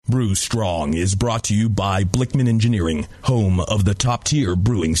Brew Strong is brought to you by Blickman Engineering, home of the top-tier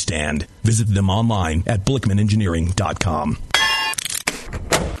brewing stand. Visit them online at blickmanengineering.com.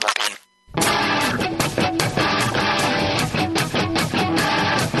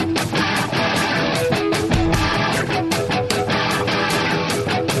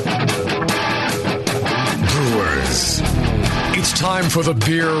 Brewers, it's time for the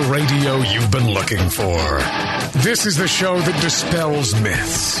beer radio you've been looking for. This is the show that dispels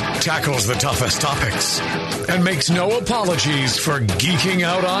myths, tackles the toughest topics, and makes no apologies for geeking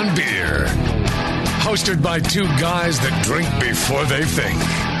out on beer. Hosted by two guys that drink before they think,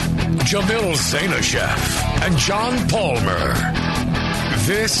 Jamil Zainasheff and John Palmer.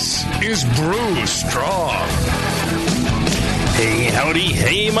 This is Brew Strong. Hey, howdy,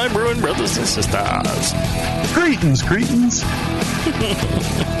 hey, my brewing brothers and sisters. Greetings.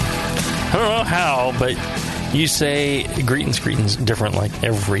 I don't know how, but you say greetings different like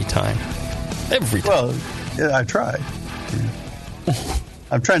every time. Every time. Well, yeah, I try.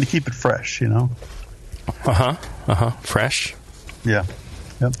 I'm trying to keep it fresh, you know? Fresh? Yeah.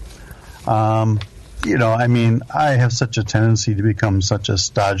 Yep. You know, I mean, I have such a tendency to become such a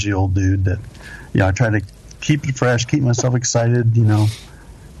stodgy old dude that, you know, I try to keep it fresh, keep myself excited, you know,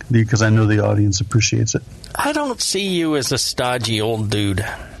 because I know the audience appreciates it. I don't see you as a stodgy old dude.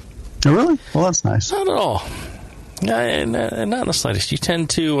 Oh, really? Well, that's nice. Not at all. Not in the slightest. You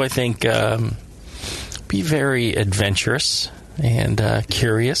tend to, I think, be very adventurous and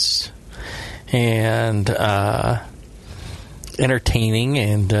curious and entertaining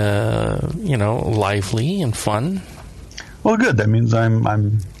and, you know, lively and fun. Well, good. That means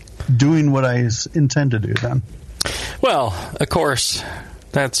I'm doing what I intend to do then. Well, of course,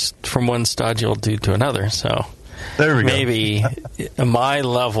 that's from one stodgy old dude to another, so there we go. Maybe my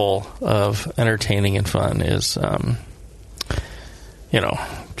level of entertaining and fun is, you know,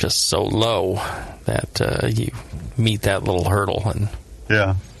 just so low that you meet that little hurdle. And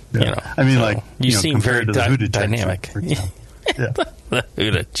yeah. You know, I mean, so like, you seem very dynamic. Yeah. The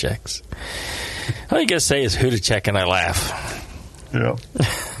Huda checks. All you gotta say is Huda check, and I laugh. Yeah.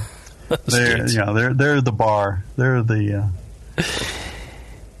 They're the bar. They're the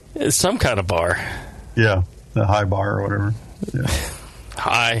some kind of bar. Yeah, the high bar or whatever. Yeah.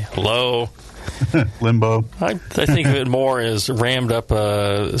 High, low, limbo. I think of it more as rammed up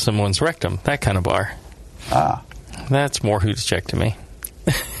someone's rectum. That kind of bar. That's more Huda check to me.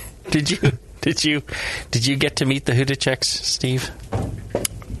 Did you get to meet the Huda checks, Steve?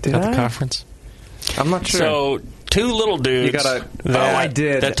 Did at I? The conference? I'm not sure. So two little dudes I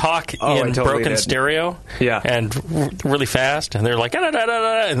did. that talk in totally broken did. stereo and really fast, and they're like, da, da, da,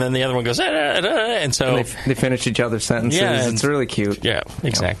 da, and then the other one goes, da, da, da, and so and they finish each other's sentences. Yeah, it's really cute. Yeah,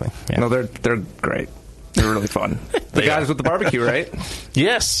 exactly. Yeah. No, they're great. They're really fun. The guys with the barbecue, right?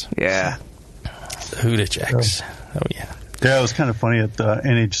 Yes. Yeah. Huda checks. Oh, yeah. Yeah, it was kind of funny at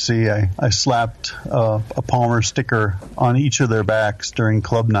NHC. I slapped a Palmer sticker on each of their backs during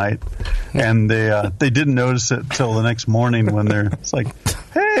club night, and they didn't notice it until the next morning when it's like,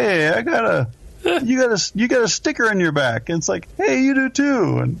 "Hey, you got a sticker on your back," and it's like, "Hey, you do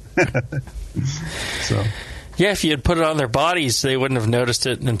too." And so. Yeah, if you had put it on their bodies, they wouldn't have noticed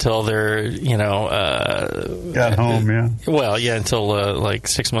it until they're, got home, yeah. Well, yeah, until like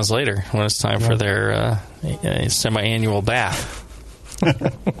 6 months later when it's time for their semi-annual bath.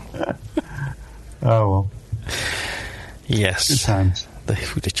 Oh, well. Yes. Good times. The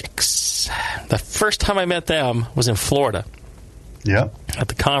Huda chicks. The first time I met them was in Florida. Yeah. At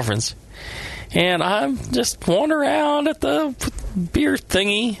the conference. And I'm just wandering around at the beer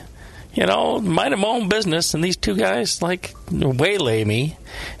thingy, minding my own business, and these two guys, waylay me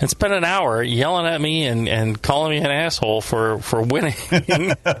and spend an hour yelling at me and calling me an asshole for winning.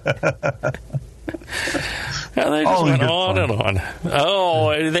 And they just went on and on.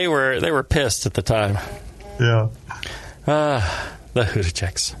 Oh, they were pissed at the time. Yeah. The Huda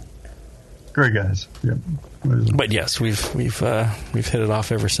checks. Great guys. Yep. But yes, we've hit it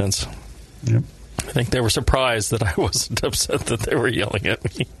off ever since. Yep. I think they were surprised that I wasn't upset that they were yelling at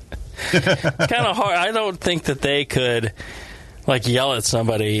me. Kind of hard. I don't think that they could yell at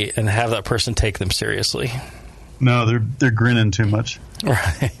somebody and have that person take them seriously. No, they're grinning too much.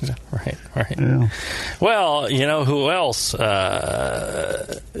 Right. Yeah. Well, who else?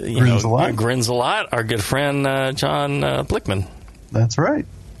 Grins a lot. Grins a lot. Our good friend John Blickman. That's right.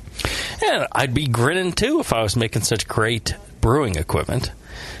 And I'd be grinning too if I was making such great brewing equipment.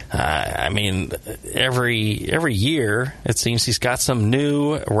 Every year it seems he's got some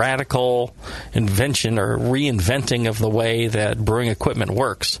new radical invention or reinventing of the way that brewing equipment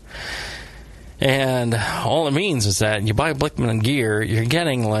works. And all it means is that you buy Blickman gear, you're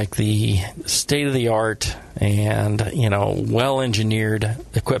getting like the state-of-the-art and, well-engineered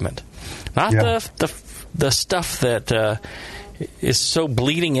equipment. Not the stuff that is so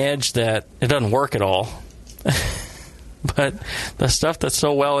bleeding edge that it doesn't work at all. But the stuff that's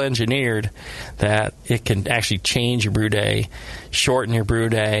so well engineered that it can actually change your brew day, shorten your brew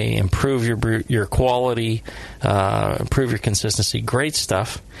day, improve your quality, improve your consistency. Great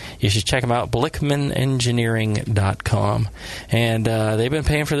stuff. You should check them out, BlickmanEngineering.com. And they've been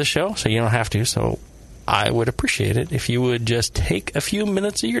paying for the show, so you don't have to. So I would appreciate it if you would just take a few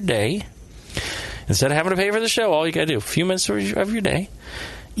minutes of your day. Instead of having to pay for the show, all you got to do, a few minutes of your day,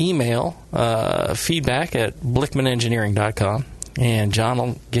 email feedback at BlickmanEngineering.com, and John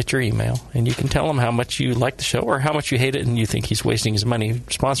will get your email, and you can tell him how much you like the show or how much you hate it and you think he's wasting his money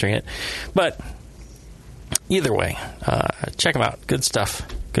sponsoring it. But either way, check them out. Good stuff.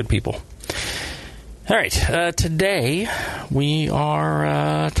 Good people. All right. Today we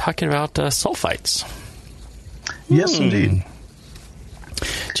are talking about sulfites. Yes, indeed.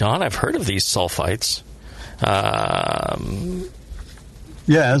 John, I've heard of these sulfites.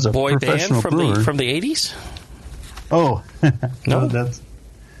 Yeah, as a boy professional band brewer. from the 80s? Oh,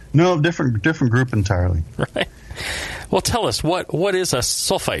 No? different group entirely. Right. Well, tell us, what is a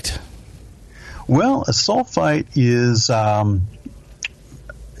sulfite? Well, a sulfite is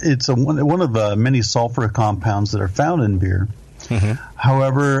it's one of the many sulfur compounds that are found in beer. Mm-hmm.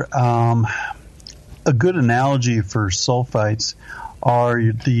 However, a good analogy for sulfites are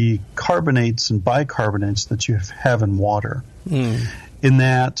the carbonates and bicarbonates that you have in water. In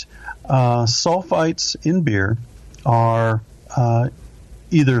that sulfites in beer are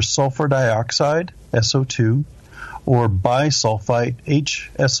either sulfur dioxide, SO2, or bisulfite,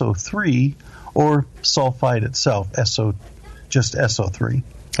 HSO3, or sulfite itself, just SO3.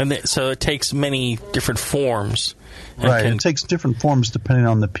 And so it takes many different forms. Right, it takes different forms depending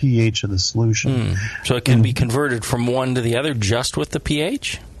on the pH of the solution. So it can be converted from one to the other just with the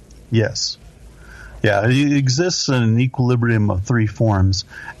pH? Yes. Yeah, it exists in an equilibrium of three forms.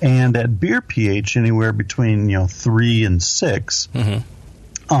 And at beer pH, anywhere between 3 and 6,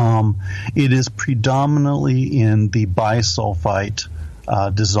 it is predominantly in the bisulfite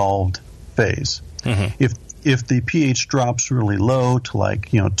dissolved phase. If the pH drops really low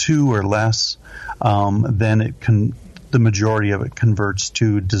to 2 or less, then the majority of it converts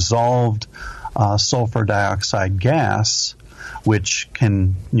to dissolved sulfur dioxide gas, which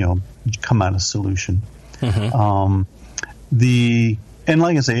can come out of solution. And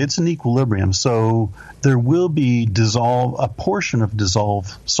like I say, it's an equilibrium, so there will be a portion of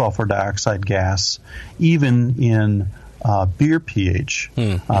dissolved sulfur dioxide gas even in beer pH.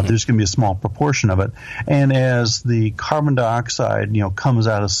 There's going to be a small proportion of it, and as the carbon dioxide comes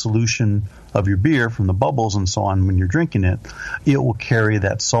out of solution of your beer from the bubbles and so on when you're drinking it, it will carry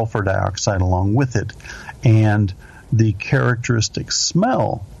that sulfur dioxide along with it, and the characteristic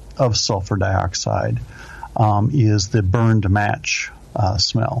smell of sulfur dioxide is the burned match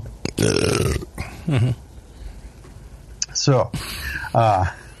smell. So,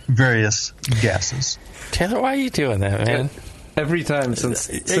 various gases. Taylor, why are you doing that, man? Every time since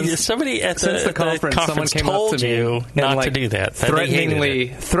somebody at the conference someone came told up to me you not to do that.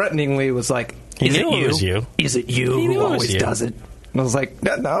 Threateningly was like, "Is it you? Is it you who always does it?" And I was like,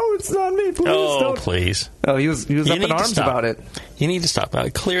 "No, it's not me. Please don't." Please. Oh, he was up in arms about it. You need to stop.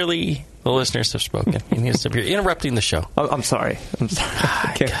 Clearly, the listeners have spoken. You need to stop. You're interrupting the show. I'm sorry.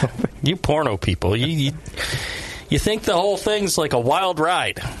 I can't help it. You porno people. You think the whole thing's like a wild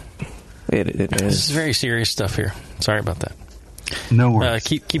ride. It is. This is very serious stuff here. Sorry about that. No worries.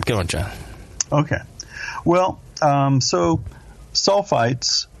 Keep going, John. Okay. Well, so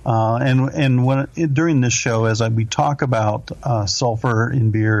sulfites, and during this show, as we talk about sulfur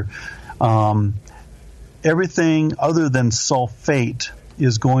in beer, everything other than sulfate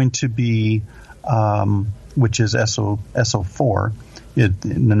is going to be, which is SO4,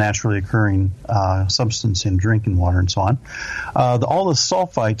 the naturally occurring substance in drinking water and so on. All the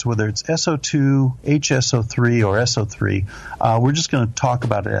sulfites, whether it's SO2, HSO3, or SO3, we're just going to talk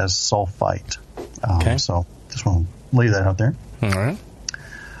about it as sulfite. Okay. So just want to lay that out there. All right.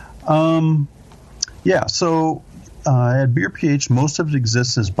 Yeah, so at beer pH, most of it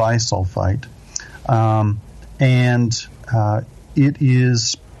exists as bisulfite. And it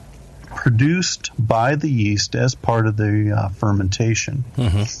is produced by the yeast as part of the fermentation.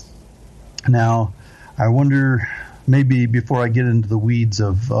 Now, I wonder, maybe before I get into the weeds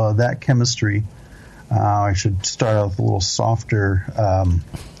of that chemistry, I should start out with a little softer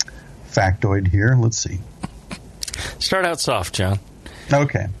factoid here. Let's see. Start out soft, John.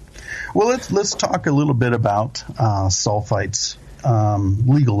 Okay. Well, let's talk a little bit about sulfites,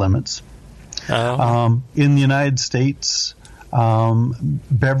 legal limits. In the United States,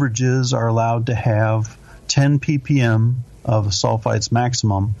 beverages are allowed to have 10 ppm of sulfites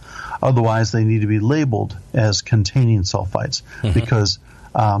maximum. Otherwise, they need to be labeled as containing sulfites because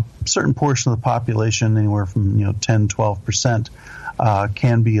certain portion of the population, anywhere from 10-12%,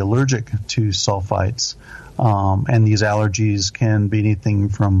 can be allergic to sulfites. And these allergies can be anything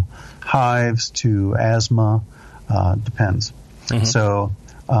from hives to asthma, depends. So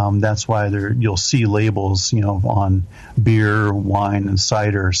that's why you'll see labels, on beer, wine, and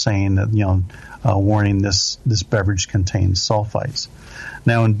cider saying that, warning this beverage contains sulfites.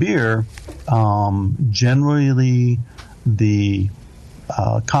 Now in beer, generally the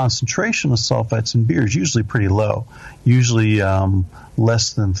concentration of sulfites in beer is usually pretty low, usually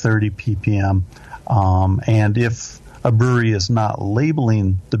less than 30 ppm. And if a brewery is not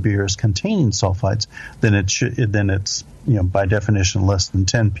labeling the beer as containing sulfites, then it's by definition less than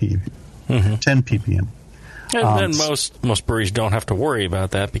 10 ppm. And then most breweries don't have to worry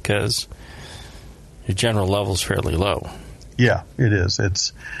about that because your general level is fairly low. Yeah, it is.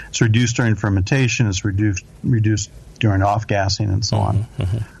 It's reduced during fermentation. It's reduced during off-gassing and so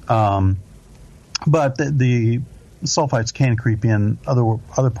on. But the sulfites can creep in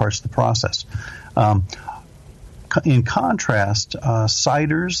other parts of the process. In contrast,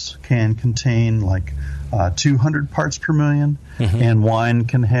 ciders can contain like 200 parts per million, and wine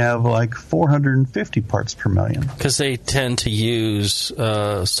can have like 450 parts per million. Because they tend to use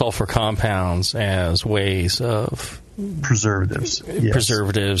sulfur compounds as ways of preservatives,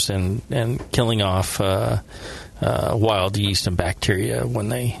 and killing off wild yeast and bacteria when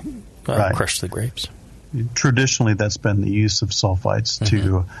they crush the grapes. Traditionally, that's been the use of sulfites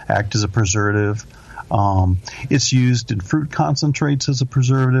to act as a preservative. It's used in fruit concentrates as a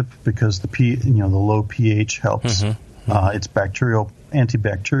preservative because the low pH helps its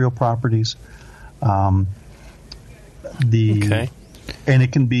antibacterial properties. And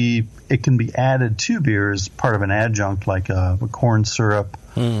it can be added to beer as part of an adjunct, like a corn syrup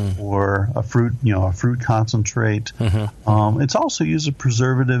or a fruit concentrate. It's also used as a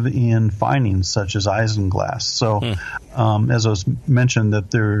preservative in finings such as isinglass. So, as I was mentioned,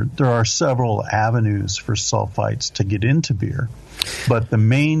 that there are several avenues for sulfites to get into beer, but the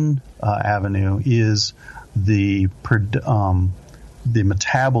main avenue is the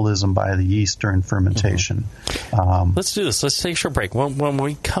metabolism by the yeast during fermentation. Let's do this. Let's take a short break. When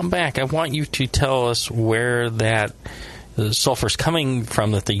we come back, I want you to tell us where that sulfur is coming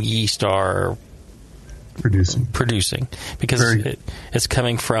from that the yeast are producing, because it's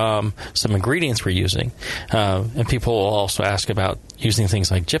coming from some ingredients we're using. And people will also ask about using things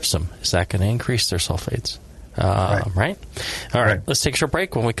like gypsum. Is that going to increase their sulfates? Right? All right. Let's take a short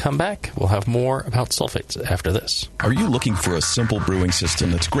break. When we come back, we'll have more about sulfates after this. Are you looking for a simple brewing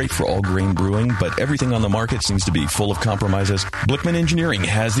system that's great for all grain brewing, but everything on the market seems to be full of compromises? Blickman Engineering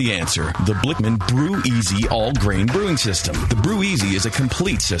has the answer. The Blickman Brew Easy All Grain Brewing System. The Brew Easy is a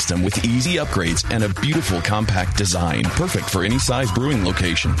complete system with easy upgrades and a beautiful compact design, perfect for any size brewing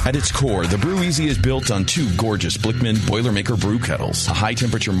location. At its core, the Brew Easy is built on two gorgeous Blickman Boilermaker brew kettles, a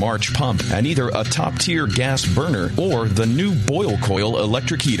high-temperature March pump, and either a top-tier gas burner or the new Boil Coil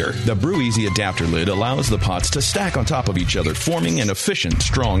electric heater. The Brew Easy adapter lid allows the pots to stack on top of each other, forming an efficient,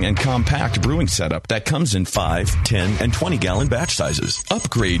 strong, and compact brewing setup that comes in 5, 10, and 20-gallon batch sizes.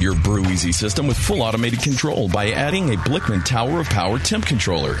 Upgrade your Brew Easy system with full automated control by adding a Blickman Tower of Power temp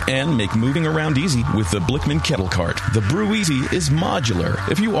controller, and make moving around easy with the Blickman Kettle Cart. The Brew Easy is modular.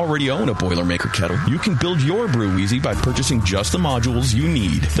 If you already own a Boilermaker kettle, you can build your Brew Easy by purchasing just the modules you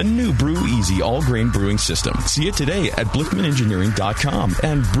need. The new Brew Easy All Grain Brewing System. See it today at BlickmanEngineering.com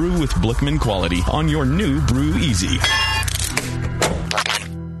and brew with Blickman quality on your new Brew Easy.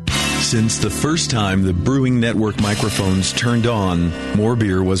 Since the first time the Brewing Network microphones turned on, More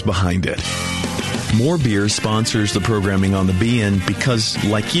Beer was behind it. More Beer sponsors the programming on the BN because,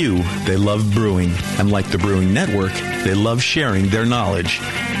 like you, they love brewing. And like the Brewing Network, they love sharing their knowledge.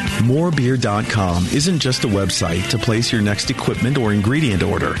 Morebeer.com isn't just a website to place your next equipment or ingredient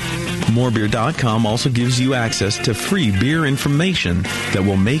order. Morebeer.com also gives you access to free beer information that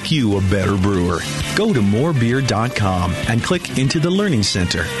will make you a better brewer. Go to morebeer.com and click into the Learning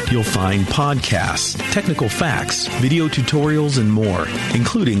Center. You'll find podcasts, technical facts, video tutorials, and more,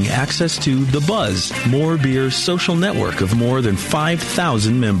 including access to The Buzz, More Beer's social network of more than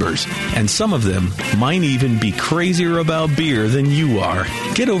 5,000 members. And some of them might even be crazier about beer than you are.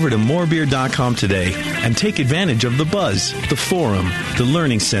 Get over to morebeer.com today and take advantage of The Buzz, the forum, the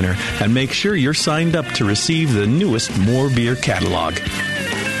Learning Center, and make sure you're signed up to receive the newest More Beer catalog.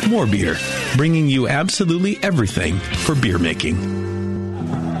 More Beer, bringing you absolutely everything for beer making.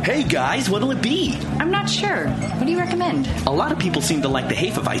 Hey guys, what'll it be? I'm not sure. What do you recommend? A lot of people seem to like the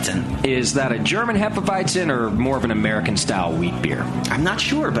Hefeweizen. Is that a German Hefeweizen or more of an American-style wheat beer? I'm not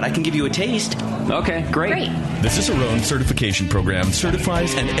sure, but I can give you a taste. Okay, great. The Cicerone Certification Program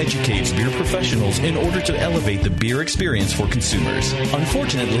certifies and educates beer professionals in order to elevate the beer experience for consumers.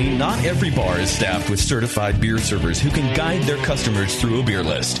 Unfortunately, not every bar is staffed with certified beer servers who can guide their customers through a beer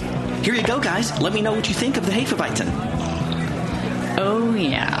list. Here you go, guys. Let me know what you think of the Hefeweizen. Oh,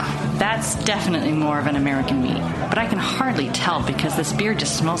 yeah. That's definitely more of an American wheat. But I can hardly tell because this beer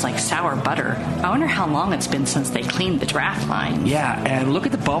just smells like sour butter. I wonder how long it's been since they cleaned the draft line. Yeah, and look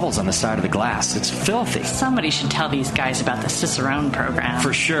at the bubbles on the side of the glass. It's filthy. Somebody should tell these guys about the Cicerone program.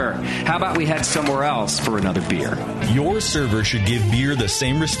 For sure. How about we head somewhere else for another beer? Your server should give beer the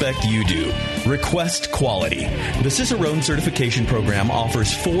same respect you do. Request quality. The Cicerone Certification Program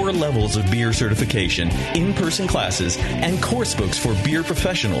offers 4 levels of beer certification, in-person classes, and course books for beer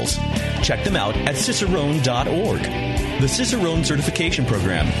professionals. Check them out at cicerone.org. The Cicerone Certification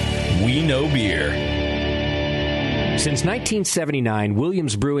Program. We know beer. Since 1979,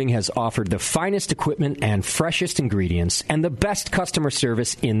 Williams Brewing has offered the finest equipment and freshest ingredients and the best customer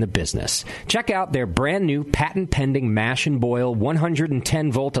service in the business. Check out their brand new patent-pending mash and boil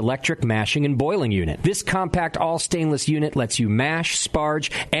 110-volt electric mashing and boiling unit. This compact all-stainless unit lets you mash,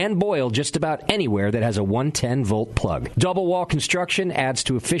 sparge, and boil just about anywhere that has a 110-volt plug. Double-wall construction adds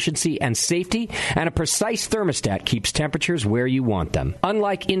to efficiency and safety, and a precise thermostat keeps temperatures where you want them.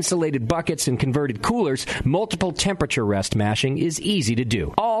 Unlike insulated buckets and converted coolers, multiple temperature rest mashing is easy to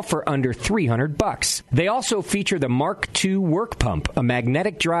do, all for under $300. They also feature the Mark II work pump, a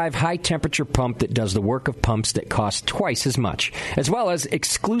magnetic drive high-temperature pump that does the work of pumps that cost twice as much, as well as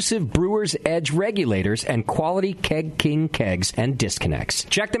exclusive Brewer's Edge regulators and quality Keg King kegs and disconnects.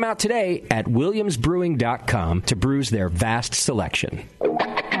 Check them out today at williamsbrewing.com to brews their vast selection.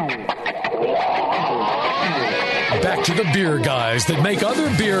 Back to the beer guys that make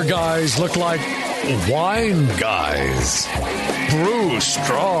other beer guys look like wine guys. Brew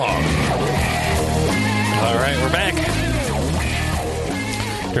strong. All right, we're back.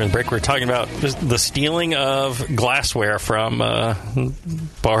 During the break, we were talking about the stealing of glassware from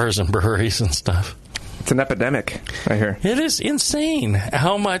bars and breweries and stuff. It's an epidemic, I hear. It is insane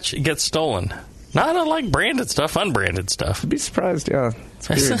how much gets stolen. Not unlike branded stuff, unbranded stuff. I'd be surprised, yeah. It's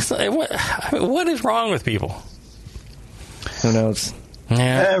weird. What is wrong with people? Who knows?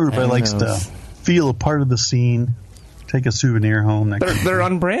 Yeah, everybody likes to feel a part of the scene. Take a souvenir home. They're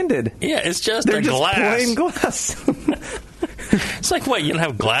unbranded. Yeah, it's just they're a just glass. Plain glass. It's like, what, you don't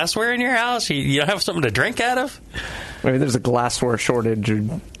have glassware in your house? You don't have something to drink out of? Maybe there's a glassware shortage. Or,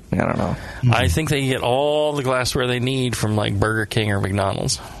 I don't know. I think they get all the glassware they need from like Burger King or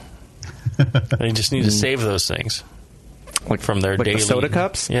McDonald's. They just need to save those things. Like from their daily... the soda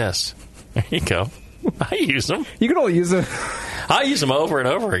cups? Yes. There you go. I use them. You can only use them. I use them over and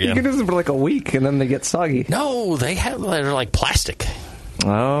over again. You can use them for like a week and then they get soggy. No, they're like plastic.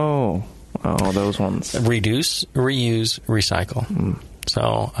 Oh, those ones. Reduce, reuse, recycle.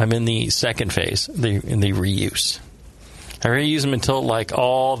 So I'm in the second phase, in the reuse. I reuse them until like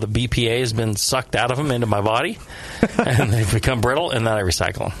all the BPA has been sucked out of them into my body, and they've become brittle, and then I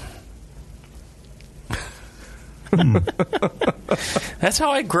recycle them. That's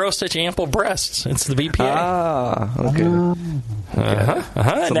how I grow such ample breasts. It's the BPA. Ah, okay. So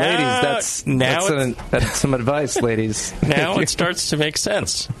ladies, that's some advice, ladies. Now it starts to make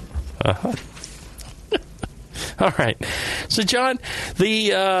sense. All right. So, John,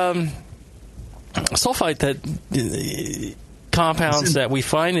 the sulfite compounds that we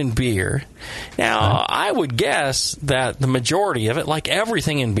find in beer. Now, I would guess that the majority of it, like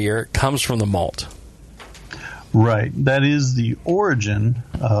everything in beer, comes from the malt. Right. That is the origin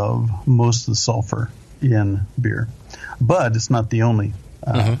of most of the sulfur in beer. But it's not the only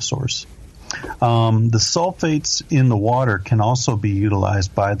source. The sulfates in the water can also be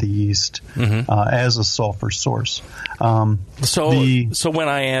utilized by the yeast as a sulfur source. So when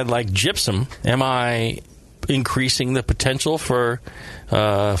I add like gypsum, am I increasing the potential for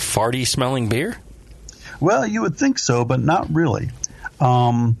farty smelling beer? Well, you would think so, but not really.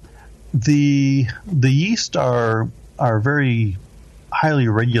 The yeast are very highly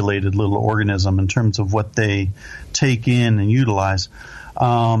regulated little organism in terms of what they take in and utilize.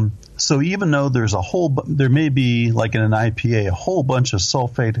 So even though there may be, like in an IPA, a whole bunch of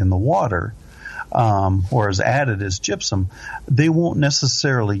sulfate in the water, or is added as gypsum, they won't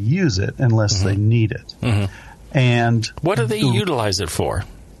necessarily use it unless they need it. And what do they utilize it for?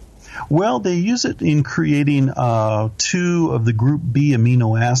 Well, they use it in creating 2 of the group B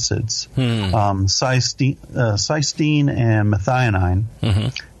amino acids, cysteine and methionine,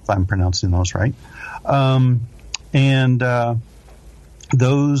 if I'm pronouncing those right.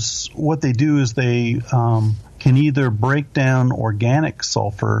 Those, what they do is they can either break down organic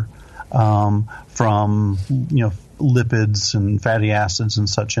sulfur from lipids and fatty acids and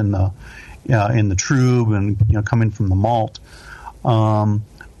such in the trube and coming from the malt,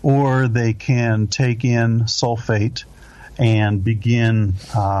 or they can take in sulfate and begin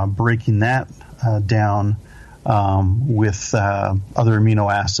breaking that down with other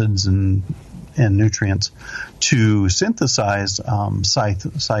amino acids and nutrients to synthesize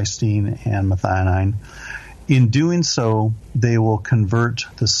cysteine and methionine. In doing so, they will convert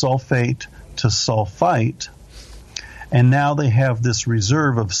the sulfate to sulfite, and now they have this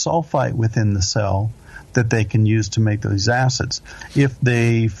reserve of sulfite within the cell that they can use to make these acids. If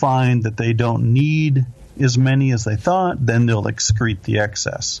they find that they don't need as many as they thought, then they'll excrete the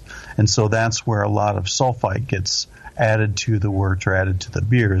excess. And so that's where a lot of sulfite gets added to the wort or added to the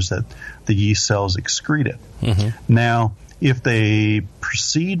beers, that the yeast cells excrete it. Now, if they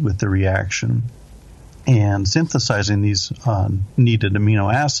proceed with the reaction and synthesizing these needed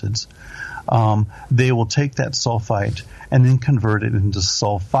amino acids, they will take that sulfite and then convert it into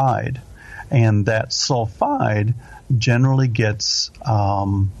sulfide. And that sulfide generally gets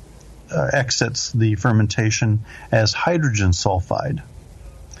exits the fermentation as hydrogen sulfide.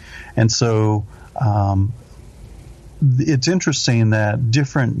 And so it's interesting that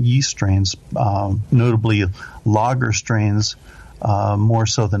different yeast strains, notably lager strains, more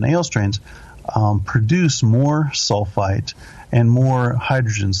so than ale strains, produce more sulfite and more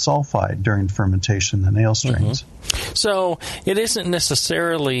hydrogen sulfide during fermentation than ale strains. So it isn't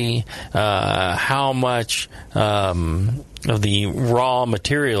necessarily how much of the raw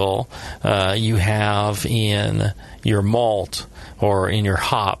material you have in your malt or in your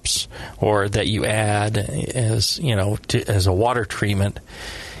hops, or that you add as as a water treatment.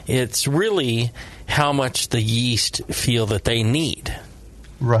 It's really how much the yeast feel that they need.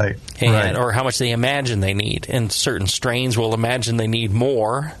 Right. Or how much they imagine they need. And certain strains will imagine they need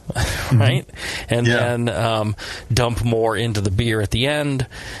more, right? And then dump more into the beer at the end,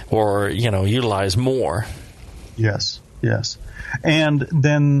 or, utilize more. Yes. And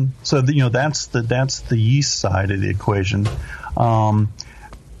then, so, that's the yeast side of the equation.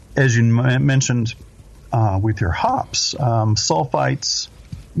 As you mentioned with your hops, sulfites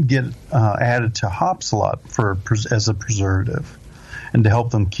get added to hops a lot as a preservative, and to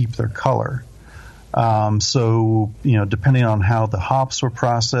help them keep their color. So, depending on how the hops were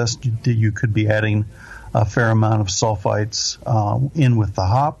processed, you could be adding a fair amount of sulfites in with the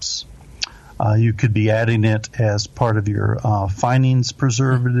hops. You could be adding it as part of your finings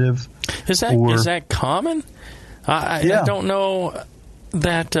preservative. Is that common? I don't know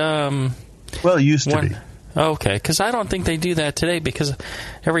that. Well, it used to be. Okay, because I don't think they do that today, because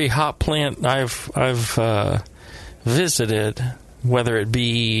every hop plant I've visited, whether it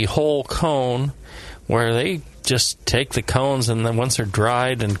be whole cone, where they just take the cones and then once they're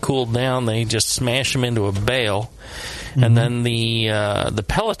dried and cooled down, they just smash them into a bale. And then the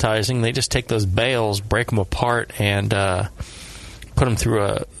pelletizing, they just take those bales, break them apart, and put them through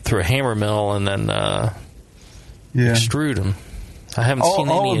a hammer mill, and then extrude them. I haven't seen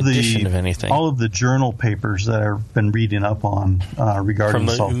any addition of anything. All of the journal papers that I've been reading up on regarding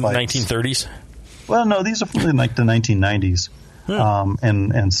sulfites. From the 1930s? Well, no, these are from like the 1990s.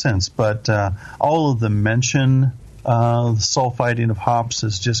 And since, but all of them mention sulfiting of hops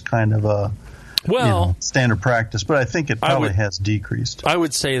is just kind of a standard practice, but I think it probably has decreased. I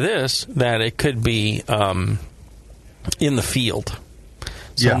would say this, that it could be in the field.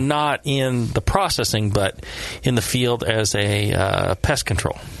 So not in the processing, but in the field as a pest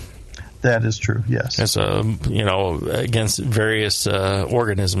control. That is true, yes. As against various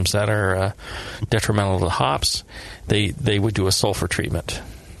organisms that are detrimental to the hops, they would do a sulfur treatment.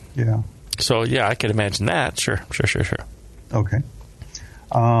 Yeah. So I could imagine that. Sure. Okay.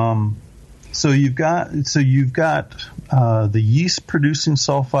 So you've got the yeast producing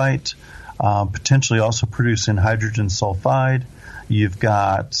sulfite, potentially also producing hydrogen sulfide. You've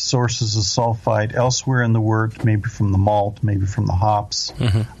got sources of sulfite elsewhere in the wort, maybe from the malt, maybe from the hops,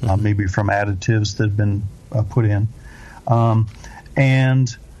 maybe from additives that have been put in.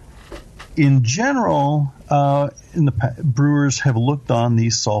 And in general, brewers have looked on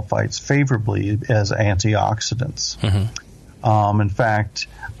these sulfites favorably as antioxidants. In fact,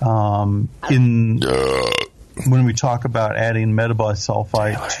 when we talk about adding metabolite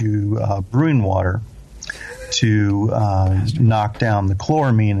sulfite to brewing water, to knock down the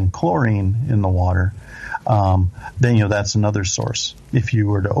chloramine and chlorine in the water, then that's another source. If you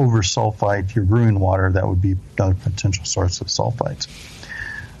were to over-sulfite your brewing water, that would be another potential source of sulfites.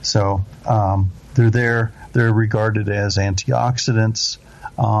 So they're there. They're regarded as antioxidants,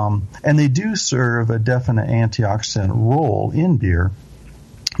 and they do serve a definite antioxidant role in beer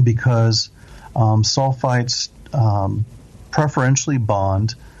because sulfites preferentially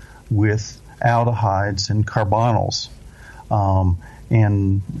bond with aldehydes and carbonyls,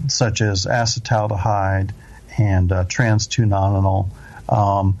 and such as acetaldehyde and trans-2-nonenal.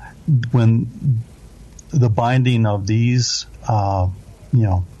 When the binding of these,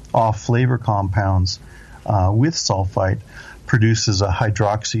 off-flavor compounds with sulfite produces a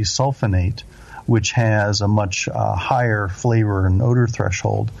hydroxysulfonate, which has a much higher flavor and odor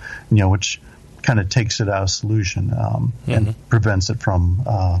threshold, which kind of takes it out of solution and prevents it from,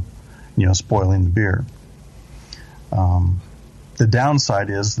 spoiling the beer. The downside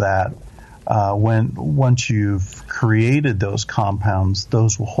is that once you've created those compounds,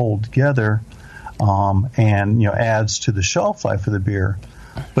 those will hold together and adds to the shelf life of the beer.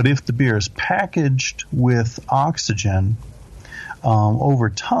 But if the beer is packaged with oxygen, over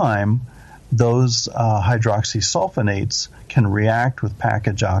time, those hydroxysulfonates can react with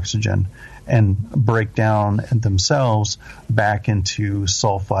packaged oxygen and break down themselves back into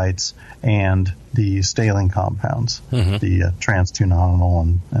sulfites and the staling compounds, the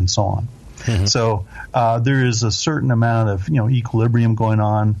trans-2-nonenal and so on. So there is a certain amount of equilibrium going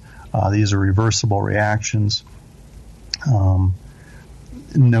on. These are reversible reactions.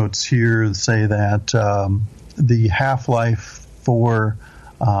 Notes here say that the half-life for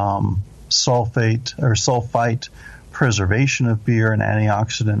sulfite preservation of beer and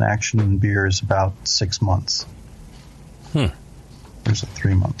antioxidant action in beer is about 6 months. There's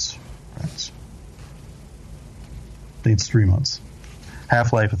 3 months. Right. I think it's 3 months.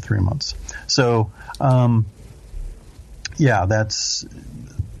 Half-life of 3 months. So,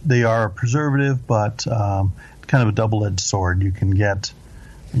 they are a preservative, but kind of a double-edged sword. You can get,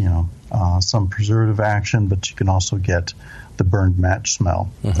 some preservative action, but you can also get the burned match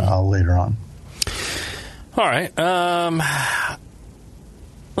smell later on. All right.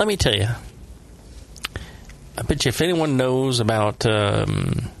 Let me tell you. I bet you if anyone knows about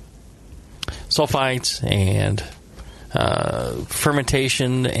sulfites and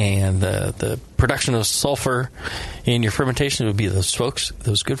fermentation and the production of sulfur in your fermentation, it would be those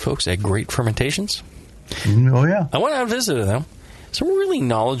good folks at Great Fermentations. Oh, yeah. I went out and visited them. Some really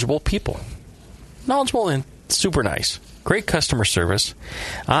knowledgeable people. Knowledgeable and super nice. Great customer service.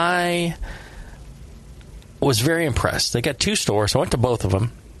 I was very impressed. They got 2 stores. I went to both of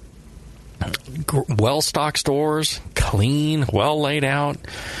them. Well-stocked stores, clean, well laid out,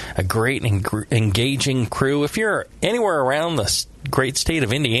 a great engaging crew. If you're anywhere around the great state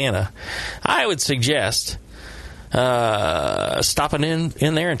of Indiana, I would suggest stopping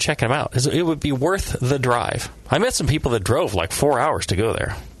in there and checking them out. It would be worth the drive. I met some people that drove like 4 hours to go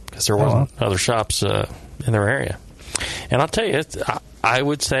there because there wasn't other shops in their area. And I'll tell you, I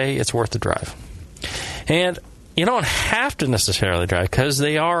would say it's worth the drive. And you don't have to necessarily drive because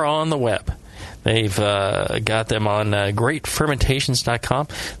they are on the web. They've got them on greatfermentations.com.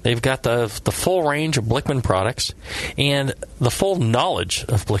 They've got the full range of Blichmann products and the full knowledge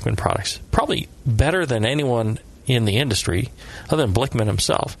of Blichmann products. Probably better than anyone in the industry other than Blichmann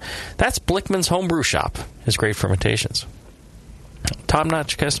himself. That's Blichmann's homebrew shop, is Great Fermentations.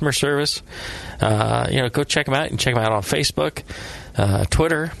 Top-notch customer service. Go check them out. You can check them out on Facebook,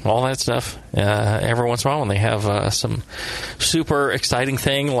 Twitter, all that stuff. Every once in a while when they have some super exciting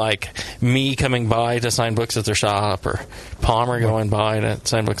thing like me coming by to sign books at their shop or Palmer going by to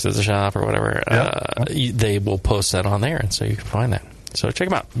sign books at the shop or whatever, they will post that on there, and so you can find that. So check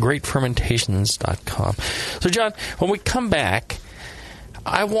them out, greatfermentations.com. So, John, when we come back,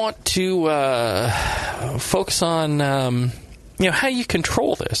 I want to focus on how you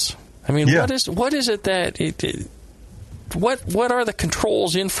control this. I mean, what is it that what are the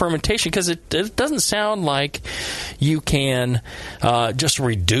controls in fermentation? Because it doesn't sound like you can just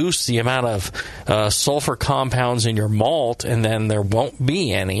reduce the amount of sulfur compounds in your malt and then there won't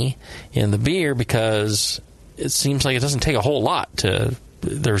be any in the beer, because it seems like it doesn't take a whole lot to.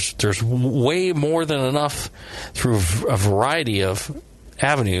 There's way more than enough through a variety of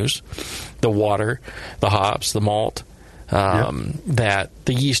avenues, the water, the hops, the malt, that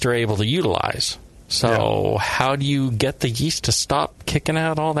the yeast are able to utilize. So how do you get the yeast to stop kicking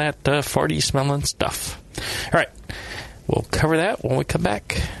out all that farty smelling stuff? All right, we'll cover that when we come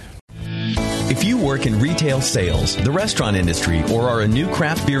back. If you work in retail sales, the restaurant industry, or are a new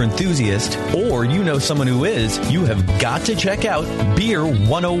craft beer enthusiast, or you know someone who is, you have got to check out Beer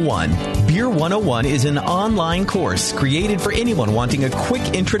 101. Beer 101 is an online course created for anyone wanting a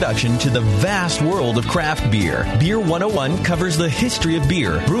quick introduction to the vast world of craft beer. Beer 101 covers the history of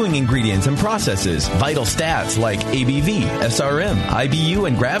beer, brewing ingredients and processes, vital stats like ABV, SRM, IBU,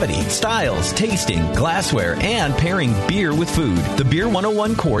 and gravity, styles, tasting, glassware, and pairing beer with food. The Beer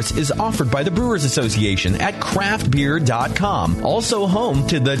 101 course is offered by the Brewers Association at craftbeer.com, also home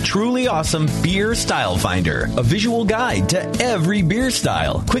to the truly awesome Beer Style Finder, a visual guide to every beer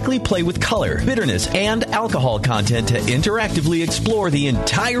style. Quickly play with color, bitterness, and alcohol content to interactively explore the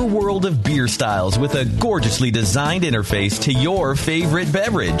entire world of beer styles with a gorgeously designed interface to your favorite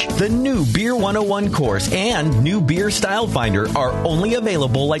beverage. The new Beer 101 course and new Beer Style Finder are only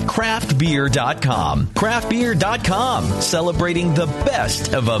available at craftbeer.com. Craftbeer.com, celebrating the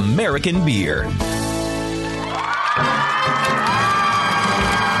best of American beer.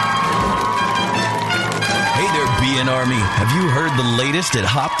 BN Army, have you heard the latest at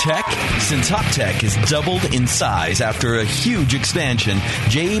Hop Tech? Since Hop Tech has doubled in size after a huge expansion,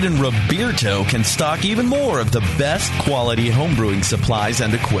 Jade and Roberto can stock even more of the best quality homebrewing supplies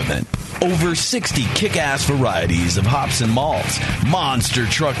and equipment. Over 60 kick-ass varieties of hops and malts, monster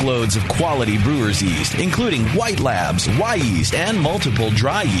truckloads of quality brewer's yeast, including White Labs, Y-yeast, and multiple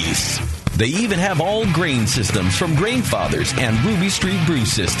dry yeasts. They even have all grain systems from Grainfathers and Ruby Street Brew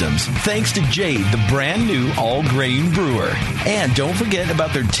Systems, thanks to Jade, the brand new all-grain brewer. And don't forget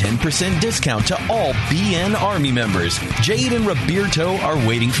about their 10% discount to all BN Army members. Jade and Roberto are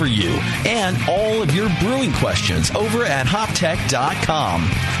waiting for you and all of your brewing questions over at HopTech.com.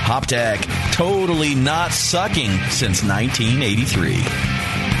 HopTech, totally not sucking since 1983.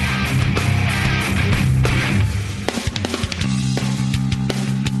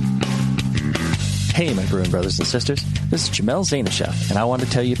 Hey, my brewing brothers and sisters. This is Jamel Zainasheff, and I want to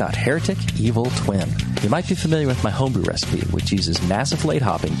tell you about Heretic Evil Twin. You might be familiar with my homebrew recipe, which uses massive late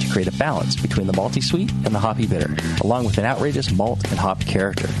hopping to create a balance between the malty sweet and the hoppy bitter, along with an outrageous malt and hop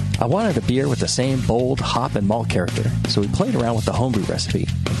character. I wanted a beer with the same bold hop and malt character, so we played around with the homebrew recipe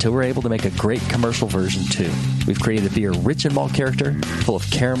until we were able to make a great commercial version too. We've created a beer rich in malt character, full of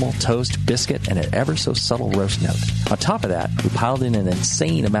caramel, toast, biscuit, and an ever so subtle roast note. On top of that, we piled in an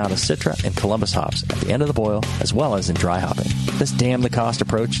insane amount of Citra and Columbus hops at the end of the boil, as well as in dry hopping. This damn-the-cost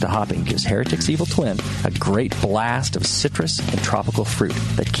approach to hopping gives Heretic's Evil Twin a great blast of citrus and tropical fruit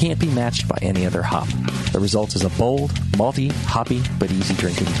that can't be matched by any other hop. The result is a bold, malty, hoppy, but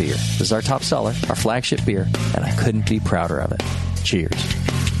easy-drinking beer. This is our top seller, our flagship beer, and I couldn't be prouder of it. Cheers.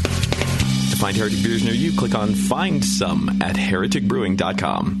 To find Heretic beers near you, click on Find Some at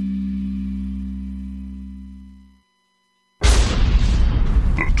hereticbrewing.com.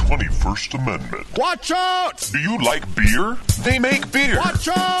 The 21st Amendment. Watch out! Do you like beer? They make beer. Watch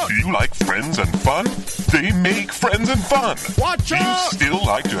out! Do you like friends and fun? They make friends and fun. Watch out! Do you still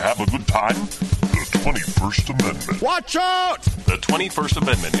like to have a good time? The 21st Amendment. Watch out! The 21st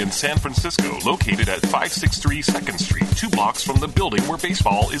Amendment in San Francisco, located at 563 2nd Street, 2 blocks from the building where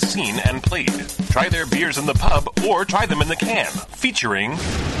baseball is seen and played. Try their beers in the pub or try them in the can, featuring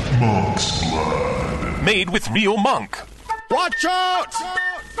Monk's Blood. Made with real monk. Watch out!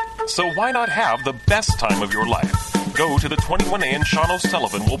 So why not have the best time of your life? Go to the 21A and Sean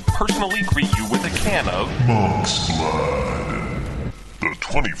O'Sullivan will personally greet you with a can of Monk's Blood. The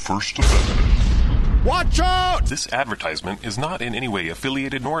 21st Amendment. Watch out! This advertisement is not in any way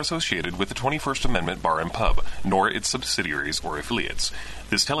affiliated nor associated with the 21st Amendment Bar and Pub, nor its subsidiaries or affiliates.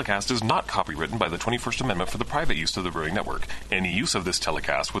 This telecast is not copywritten by the 21st Amendment for the private use of the Brewing Network. Any use of this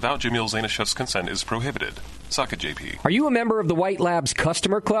telecast without Jamil Zainashev's consent is prohibited. Suck it, JP. Are you a member of the White Labs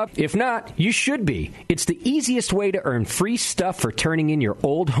Customer Club? If not, you should be. It's the easiest way to earn free stuff for turning in your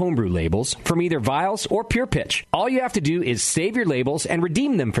old homebrew labels from either Vials or Pure Pitch. All you have to do is save your labels and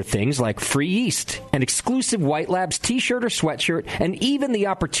redeem them for things like free yeast, an exclusive White Labs t-shirt or sweatshirt, and even the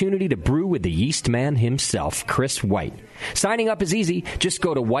opportunity to brew with the yeast man himself, Chris White. Signing up is easy. Just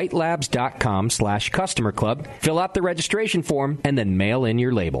go to whitelabs.com/customer club, fill out the registration form, and then mail in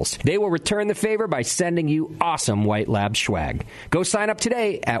your labels. They will return the favor by sending you awesome White Labs swag. Go sign up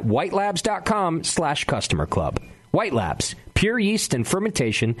today at whitelabs.com/customer club. White Labs, pure yeast and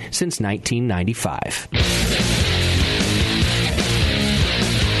fermentation since 1995.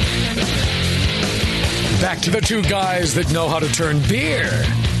 Back to the two guys that know how to turn beer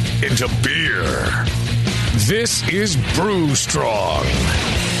into beer. This is Brew Strong.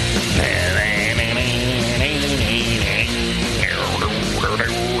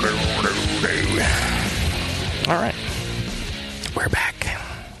 All right. We're back.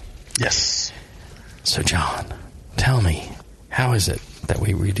 Yes. So, John, tell me, how is it that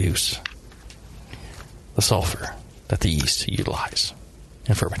we reduce the sulfur that the yeast utilize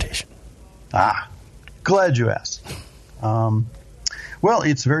in fermentation? Glad you asked. Well,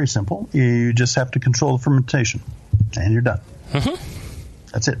 it's very simple. You just have to control the fermentation, and you're done. Mm-hmm.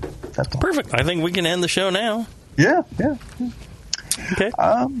 That's it. That's all. Perfect. I think we can end the show now. Yeah. Okay.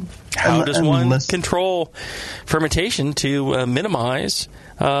 How does one control fermentation to minimize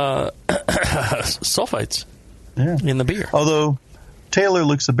sulfites in the beer? Although Taylor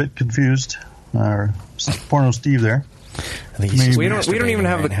looks a bit confused, or Porno Steve there. We don't even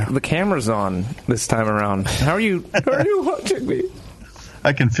have the cameras on this time around. How are you watching me?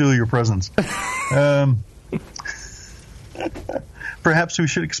 I can feel your presence. Perhaps we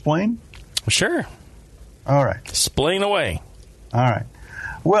should explain? Sure. All right. Explain away. All right.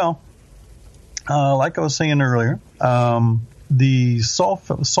 Well, like I was saying earlier, the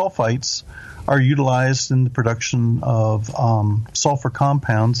sulfites are utilized in the production of sulfur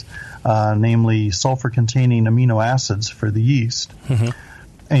compounds, namely sulfur-containing amino acids for the yeast.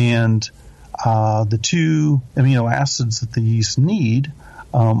 Mm-hmm. And the two amino acids that the yeast need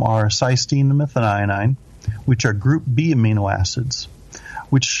are cysteine and methionine, which are group B amino acids,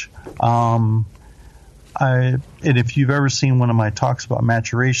 which and if you've ever seen one of my talks about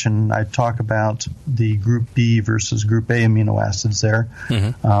maturation, I talk about the group B versus group A amino acids there.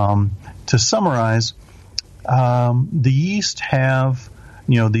 Mm-hmm. To summarize, the yeast have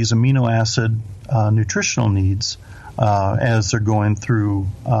these amino acid nutritional needs as they're going through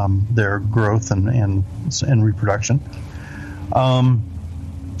their growth and reproduction.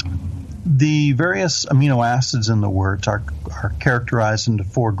 The various amino acids in the wort are characterized into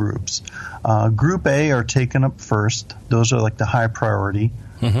four groups. Group A are taken up first. Those are like the high priority.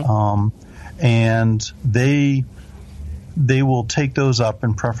 Mm-hmm. And they will take those up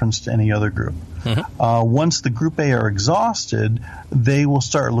in preference to any other group. Mm-hmm. Once the group A are exhausted, they will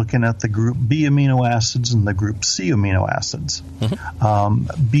start looking at the group B amino acids and the group C amino acids.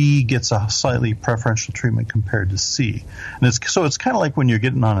 Mm-hmm. B gets a slightly preferential treatment compared to C. And it's kind of like when you're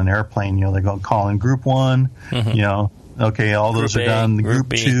getting on an airplane, they're going to call in group 1, Mm-hmm. okay, all those group are done, group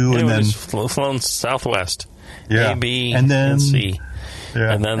B. 2, and then flown southwest. Yeah. A, B, and then C.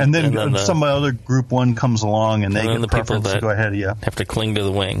 Yeah. And then some other group 1 comes along and they get the preference to go ahead of you. Have to cling to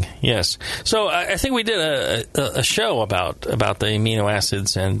the wing. Yes. So I think we did a show about the amino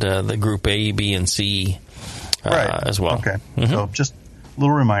acids and the group A, B, and C as well. Okay. Mm-hmm. So just a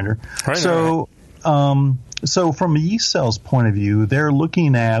little reminder. Right, so from a yeast cell's point of view, they're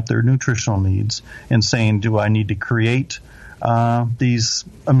looking at their nutritional needs and saying, do I need to create these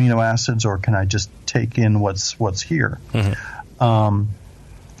amino acids, or can I just take in what's here? Mm-hmm.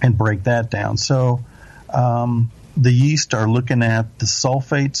 And break that down. So the yeast are looking at the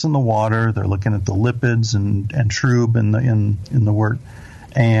sulfates in the water. They're looking at the lipids and trub in the wort,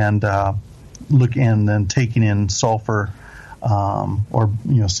 and then taking in sulfur or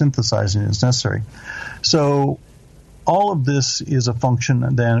synthesizing it as necessary. So all of this is a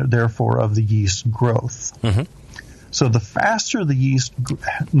function then, therefore, of the yeast growth. Mm-hmm. So the faster the yeast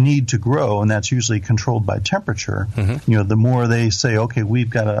need to grow, and that's usually controlled by temperature, mm-hmm. The more they say, okay,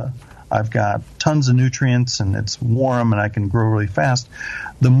 I've got tons of nutrients and it's warm and I can grow really fast,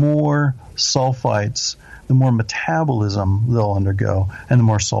 the more sulfites, the more metabolism they'll undergo, and the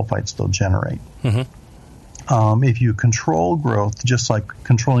more sulfites they'll generate. Mm-hmm. If you control growth, just like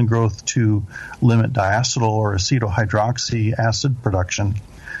controlling growth to limit diacetyl or acetohydroxy acid production,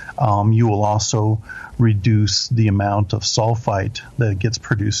 you will also reduce the amount of sulfite that gets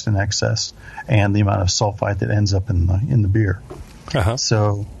produced in excess and the amount of sulfite that ends up in the beer. Uh-huh.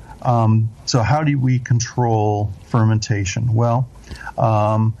 So how do we control fermentation? Well,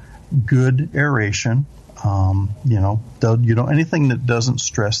 good aeration. Anything that doesn't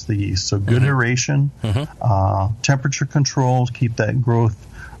stress the yeast. So good mm-hmm. aeration, mm-hmm. Temperature control, keep that growth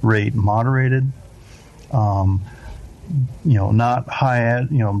rate moderated. Not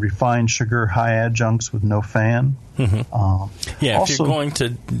refined sugar, high adjuncts with no fan. Mm-hmm. If also, you're going to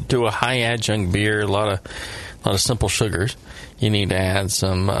do a high adjunct beer, a lot of simple sugars, you need to add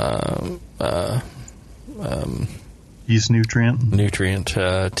some yeast nutrient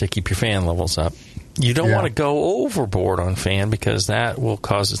to keep your fan levels up. You don't want to go overboard on fan because that will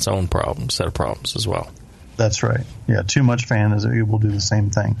cause its own set of problems as well. That's right. Yeah, too much fan will do the same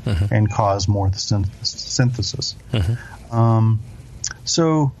thing mm-hmm. and cause more synthesis. Mm-hmm.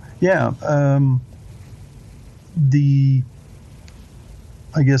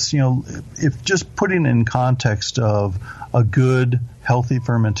 If just putting in context of a good, healthy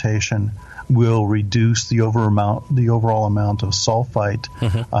fermentation, will reduce the overall amount of sulfite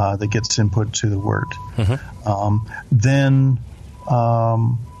that gets input to the wort. Then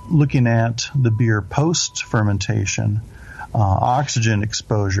looking at the beer post fermentation, oxygen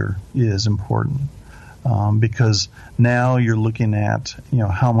exposure is important. Because now you're looking at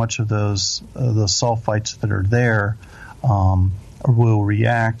how much of those the sulfites that are there will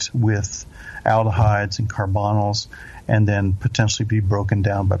react with aldehydes and carbonyls, and then potentially be broken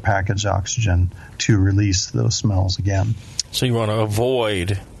down by packaged oxygen to release those smells again. So you want to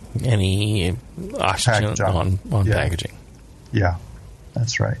avoid any oxygen on packaging. Yeah,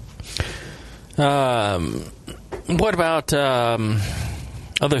 that's right. What about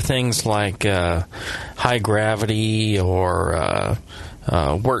other things like high gravity or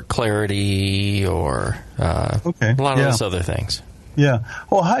wort clarity or a lot of those other things? Yeah.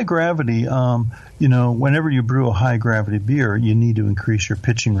 Well, high gravity, whenever you brew a high gravity beer, you need to increase your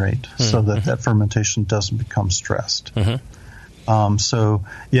pitching rate so that fermentation doesn't become stressed.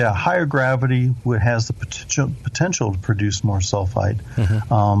 Higher gravity has the potential to produce more sulfite.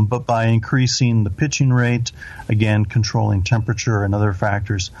 But by increasing the pitching rate, again, controlling temperature and other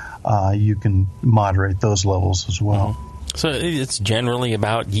factors, you can moderate those levels as well. So it's generally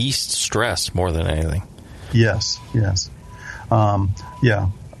about yeast stress more than anything. Yes.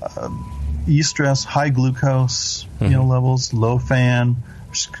 Yeast stress, high glucose levels, low fan,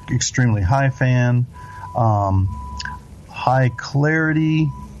 extremely high fan, high clarity,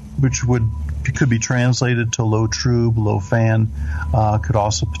 which could be translated to low trub, low fan, could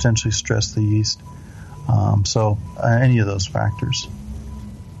also potentially stress the yeast. Any of those factors.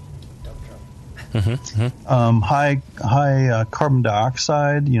 High carbon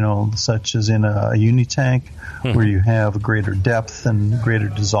dioxide, such as in a uni-tank, where you have a greater depth and greater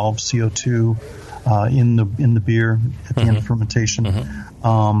dissolved CO2 in the beer at the end of fermentation.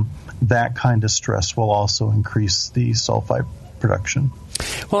 That kind of stress will also increase the sulfite production.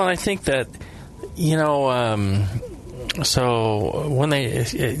 Well, and I think that so when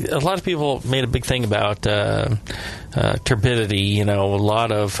a lot of people made a big thing about turbidity, a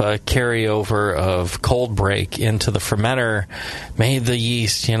lot of carryover of cold break into the fermenter made the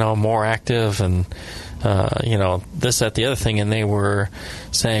yeast, more active and, this, that, the other thing. And they were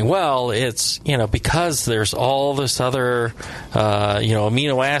saying, well, it's, because there's all this other,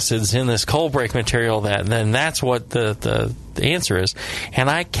 amino acids in this cold break material then that's what the answer is. And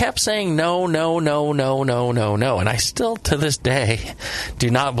I kept saying no. And I still, to this day,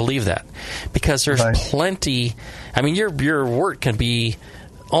 do not believe that. Because there's plenty. I mean, your wort can be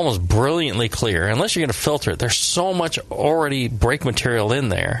almost brilliantly clear. Unless you're going to filter it, there's so much already break material in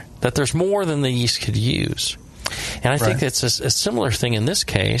there that there's more than the yeast could use. And I think it's a similar thing in this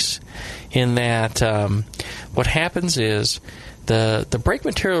case, in that what happens is the break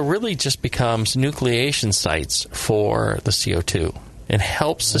material really just becomes nucleation sites for the CO2. It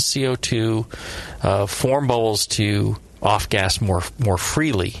helps the CO2 form bubbles to off-gas more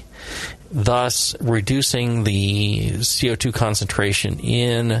freely, thus reducing the CO2 concentration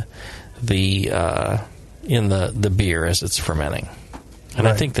in the beer as it's fermenting. And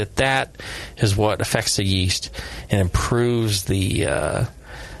I think that is what affects the yeast and improves the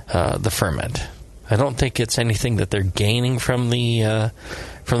ferment. I don't think it's anything that they're gaining from the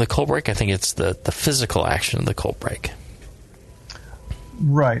cold break. I think it's the physical action of the cold break.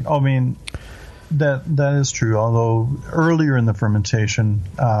 Right. I mean, that is true. Although earlier in the fermentation,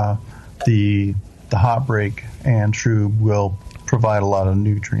 the hot break and trub will provide a lot of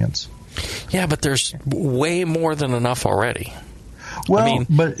nutrients. Yeah, but there's way more than enough already. Well, I mean,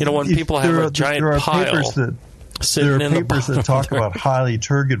 but when people have a giant pile there are papers that talk about highly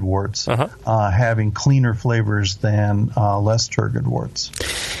turgid worts having cleaner flavors than less turgid worts.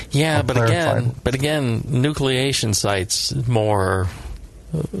 Yeah, but again, nucleation sites more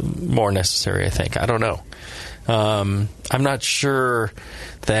necessary, I think. I don't know. I'm not sure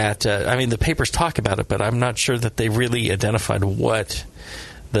that the papers talk about it, but I'm not sure that they really identified what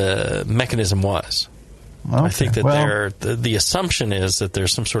the mechanism was. Okay. I think that the assumption is that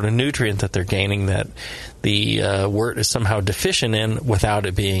there's some sort of nutrient that they're gaining that the wort is somehow deficient in without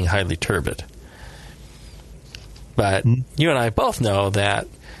it being highly turbid. But you and I both know that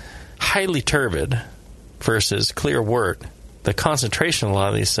highly turbid versus clear wort, the concentration of a lot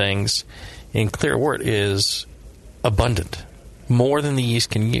of these things in clear wort is abundant, more than the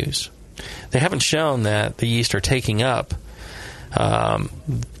yeast can use. They haven't shown that the yeast are taking up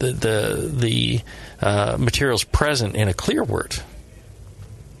the materials present in a clear wort.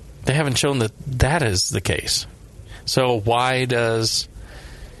 They haven't shown that is the case. So why does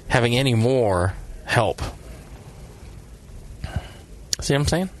having any more help? See what I'm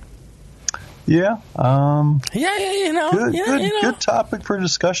saying? Yeah. Good topic for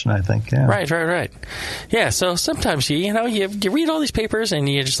discussion, I think. Yeah. Right. Yeah. So sometimes you read all these papers and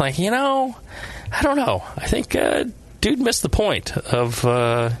you're just like, I don't know. I think dude missed the point of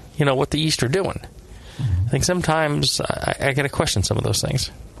what the yeast are doing. I think sometimes I got to question some of those things.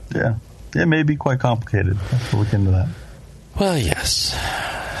 Yeah. It may be quite complicated. Have to look into that. Well, yes.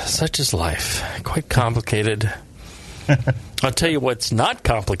 Such is life. Quite complicated. I'll tell you what's not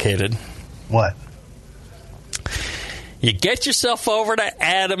complicated. What? You get yourself over to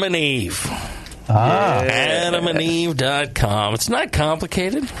Adam and Eve. AdamandEve.com. It's not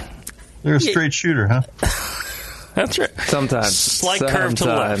complicated. They're a straight shooter, huh? That's right. Sometimes. Slight curve to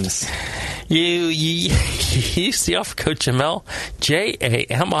the left. You use the offer code Jamil,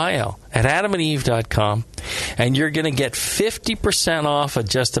 Jamil, at AdamandEve.com, and you're going to get 50% off of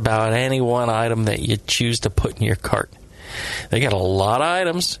just about any one item that you choose to put in your cart. They got a lot of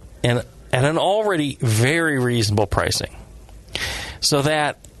items and at an already very reasonable pricing, so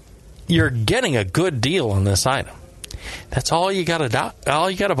that you're getting a good deal on this item. That's all you got to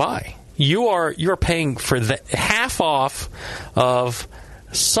buy. You're paying for the half off of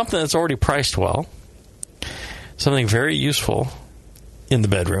something that's already priced well, something very useful in the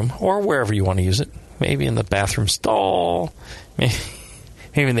bedroom or wherever you want to use it. Maybe in the bathroom stall, maybe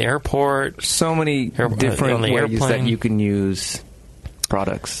in the airport. So many different ways that you can use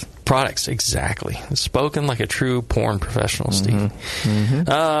products. Products, exactly. Spoken like a true porn professional, Steve.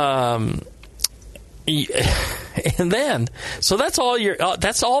 And then, so that's all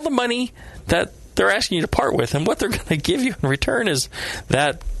the money that they're asking you to part with, and what they're going to give you in return is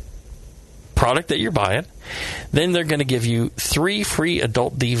that product that you're buying. Then they're going to give you 3 free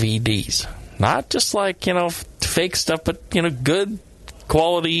adult DVDs, not just like fake stuff, but good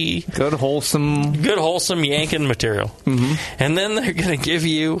quality, good wholesome yanking material. And then they're going to give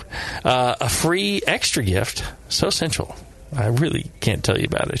you a free extra gift. So sensual. I really can't tell you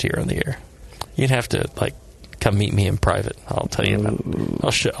about it here on the air. You'd have to come meet me in private. I'll tell you about it.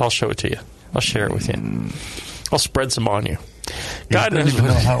 I'll show it to you. I'll share it with you. I'll spread some on you. God knows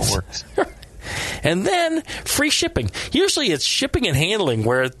how it works. And then free shipping. Usually it's shipping and handling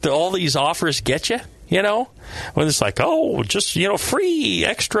where all these offers get you. When it's like, just free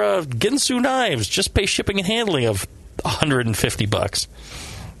extra Ginsu knives. Just pay shipping and handling of $150.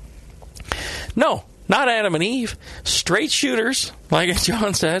 No, not Adam and Eve. Straight shooters, like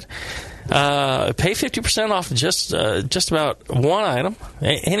John said. Pay 50% off just about one item,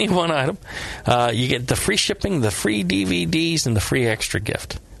 any one item. You get the free shipping, the free DVDs, and the free extra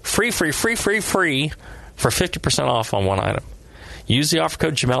gift. Free for 50% off on one item. Use the offer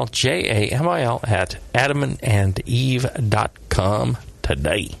code Jamil, Jamil, at adamandeve.com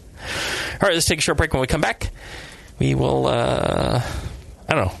today. All right, let's take a short break. When we come back, we will,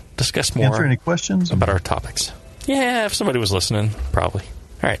 discuss more. Answer any questions about our topics. Yeah, if somebody was listening, probably.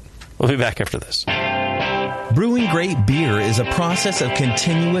 All right. We'll be back after this. Brewing great beer is a process of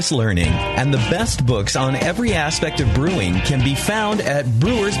continuous learning, and the best books on every aspect of brewing can be found at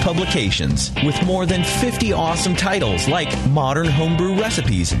Brewers Publications, with more than 50 awesome titles like Modern Homebrew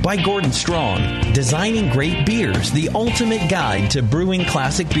Recipes by Gordon Strong, Designing Great Beers, the Ultimate Guide to Brewing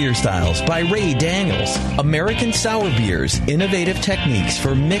Classic Beer Styles by Ray Daniels, American Sour Beers, Innovative Techniques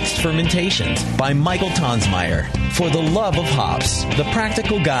for Mixed Fermentations by Michael Tonsmeyer, For the Love of Hops, The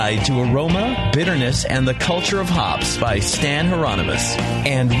Practical Guide to Aroma, Bitterness, and the Culture of Hops by Stan Hieronymus,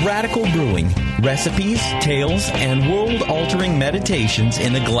 and Radical Brewing, Recipes, Tales, and World-Altering Meditations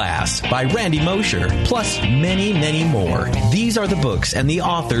in a Glass by Randy Mosher, plus many, many more. These are the books and the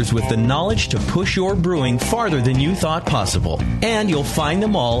authors with the knowledge to push your brewing farther than you thought possible. And you'll find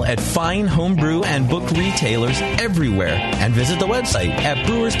them all at fine homebrew and book retailers everywhere. And visit the website at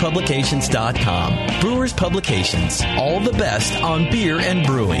brewerspublications.com. Brewers Publications, all the best on beer and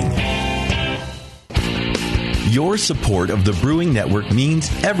brewing. Your support of the Brewing Network means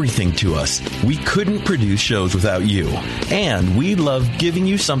everything to us. We couldn't produce shows without you. And we love giving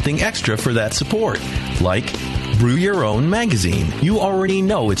you something extra for that support. Like Brew Your Own magazine. You already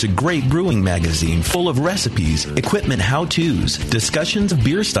know it's a great brewing magazine full of recipes, equipment how-tos, discussions of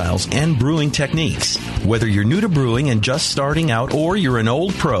beer styles, and brewing techniques. Whether you're new to brewing and just starting out or you're an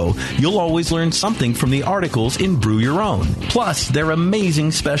old pro, you'll always learn something from the articles in Brew Your Own. Plus, there are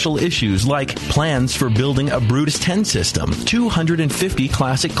amazing special issues like plans for building a Brutus 10 system, 250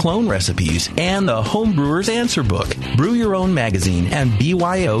 classic clone recipes, and the Homebrewer's Answer Book. Brew Your Own magazine and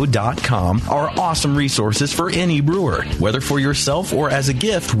BYO.com are awesome resources for any brewer. Whether for yourself or as a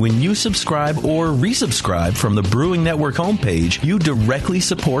gift, when you subscribe or resubscribe from the Brewing Network homepage, you directly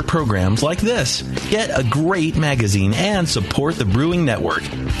support programs like this. Get a great magazine and support the Brewing Network.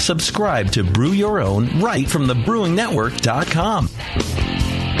 Subscribe to Brew Your Own right from thebrewingnetwork.com.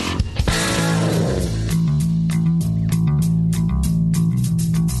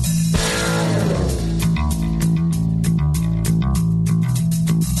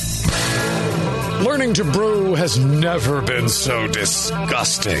 Learning to brew has never been so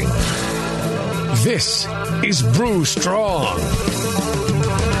disgusting. This is Brew Strong. All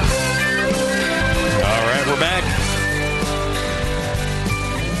right, we're back.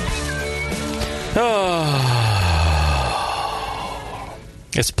 Oh,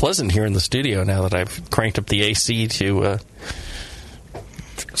 it's pleasant here in the studio now that I've cranked up the AC to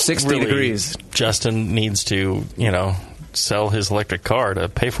 60 degrees. Justin needs to, sell his electric car to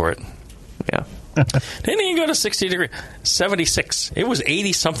pay for it. Yeah. Didn't even go to 60 degrees. 76. It was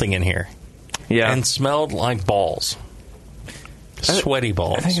 80-something in here. Yeah. And smelled like balls. Sweaty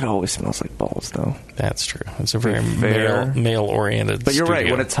balls. I think it always smells like balls, though. That's true. It's a very male-oriented But you're studio.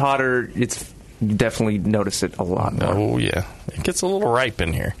 right. When it's hotter, you definitely notice it a lot more. Oh, yeah. It gets a little ripe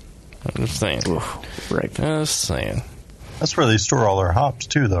in here. I'm just saying. Oof, ripe. Just saying. That's where they store all their hops,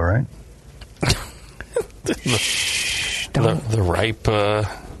 too, though, right? the ripe...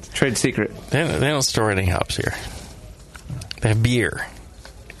 Trade secret. They don't store any hops here. They have beer.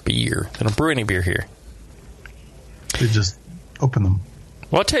 They don't brew any beer here. They just open them.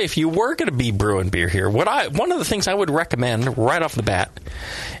 Well, I'll tell you, if you were going to be brewing beer here, one of the things I would recommend right off the bat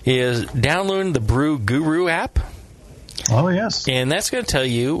is downloading the Brew Guru app. Oh, yes. And that's going to tell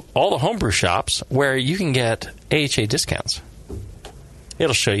you all the homebrew shops where you can get AHA discounts.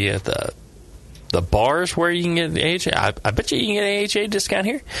 It'll show you the bars where you can get AHA. I bet you can get an AHA discount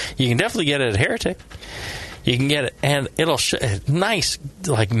here. You can definitely get it at Heretic. You can get it, and it'll show a nice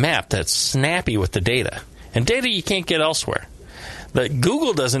map that's snappy with the data. And data you can't get elsewhere. But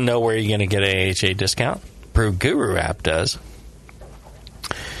Google doesn't know where you're going to get an AHA discount. Brew Guru app does.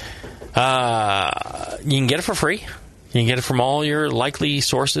 You can get it for free. You can get it from all your likely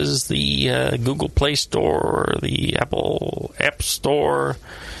sources, the Google Play Store, the Apple App Store,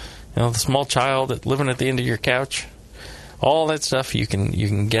 the small child living at the end of your couch. All that stuff you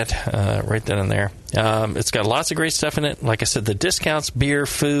can get right then and there. It's got lots of great stuff in it. Like I said, the discounts, beer,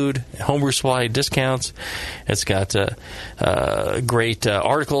 food, homebrew supply discounts. It's got great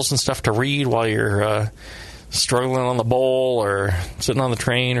articles and stuff to read while you're struggling on the bowl or sitting on the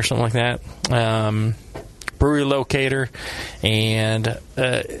train or something like that. Brewery locator, and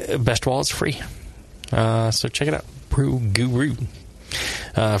best of all, it's free. So check it out. Brew Guru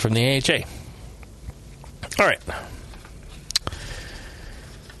from the AHA. All right.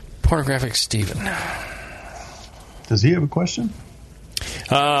 Pornographic Steven. Does he have a question?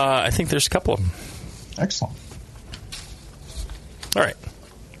 I think there's a couple of them. Excellent. All right.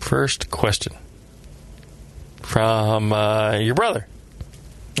 First question from your brother.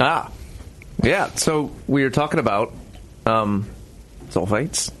 Yeah. So we were talking about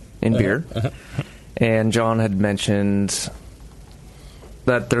sulfites in beer, and John had mentioned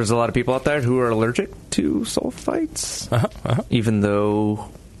that there's a lot of people out there who are allergic to sulfites, even though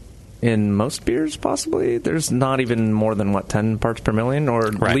in most beers, possibly, there's not even more than 10 parts per million,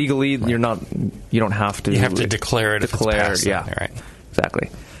 or legally you don't have to. You have to declare it. Declare, if it's past right, exactly.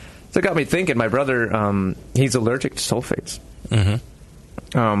 So it got me thinking. My brother, he's allergic to sulfates.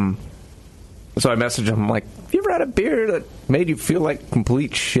 So I messaged him like, "Have you ever had a beer that made you feel like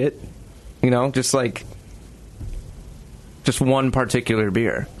complete shit? Just one particular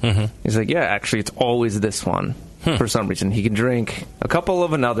beer." He's like, "Yeah, actually, it's always this one." For some reason, he can drink a couple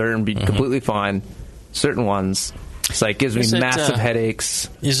of another and be completely fine. Certain ones, it's like gives me massive headaches.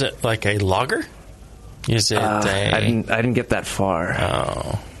 Is it like a lager? Is it? I didn't get that far.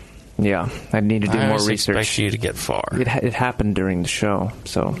 Oh, yeah, I need to do more research. Expect you to get far. It happened during the show,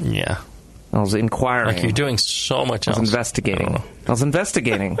 so yeah. I was inquiring. Like you're doing so much else. I was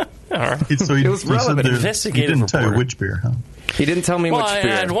investigating. All right. So it was relevant. He didn't tell you which beer, huh? He didn't tell me which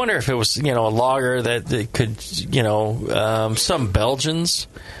beer. I'd wonder if it was, a lager that could, some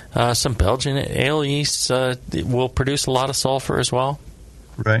Belgian ale yeasts will produce a lot of sulfur as well.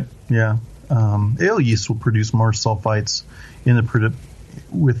 Right. Yeah. Ale yeast will produce more sulfites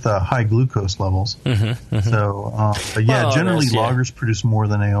with high glucose levels. So, but yeah, generally lagers produce more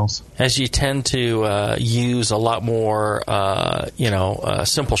than ales. As you tend to use a lot more,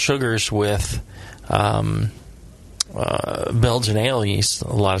 simple sugars with Belgian ale yeast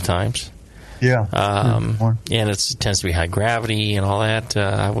a lot of times. Yeah. And it tends to be high gravity and all that.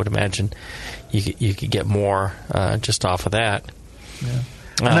 I would imagine you could get more just off of that. Yeah.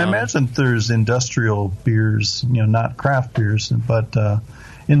 And I imagine there's industrial beers, not craft beers, but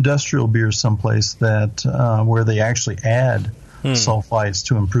industrial beers someplace that where they actually add sulfites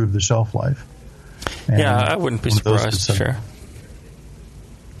to improve the shelf life. And I wouldn't be surprised. Sure.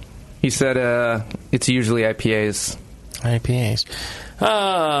 He said it's usually IPAs.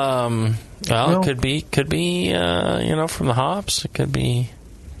 Well, it could be from the hops. It could be.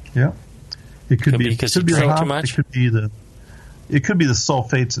 Yeah. It could be because you drink too much. It could be the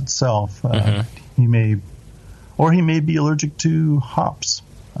sulfates itself. He may be allergic to hops.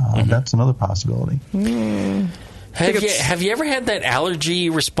 That's another possibility. Have you ever had that allergy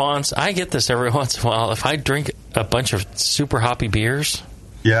response? I get this every once in a while. If I drink a bunch of super hoppy beers,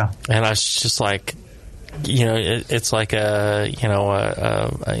 and I was just like, it's like a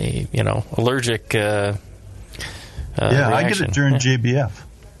allergic. I get it during JBF.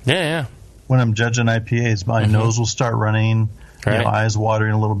 Yeah. When I'm judging IPAs, my nose will start running. Right. Eyes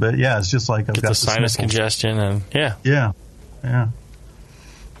watering a little bit. Yeah, it's just like I've got the sinus congestion and yeah.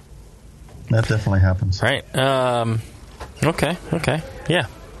 That definitely happens. Right. Okay. Yeah.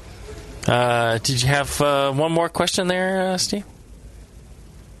 Did you have one more question there, Steve?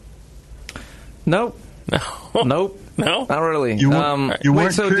 Nope. No, not really. You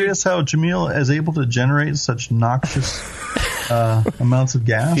weren't curious how Jamil is able to generate such noxious amounts of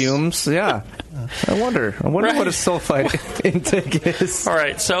gas? Fumes, yeah. I wonder what a sulfite intake is. All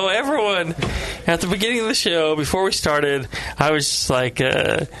right, so everyone, at the beginning of the show, before we started, I was just like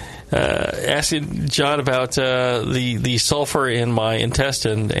asking John about the sulfur in my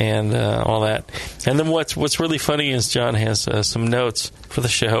intestine and all that. And then what's really funny is John has some notes for the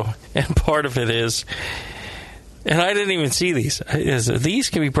show, and part of it is, and I didn't even see these, these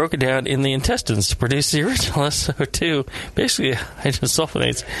can be broken down in the intestines to produce the original SO2. Basically,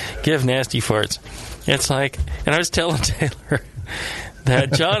 hydrosulfonates give nasty farts. It's like, and I was telling Taylor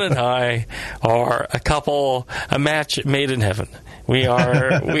that John and I are a match made in heaven. We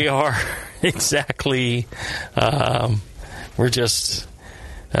are exactly, we're just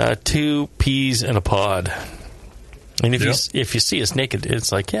 2 peas in a pod. And if you see us naked,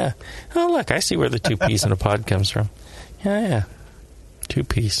 it's like, oh, look, I see where the 2 peas in a pod comes from. Yeah. 2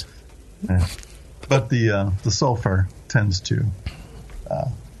 peas. Yeah. But the sulfur tends to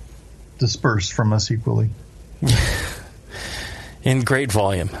disperse from us equally. In great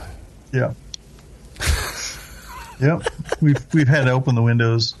volume. Yeah. Yep. We've had to open the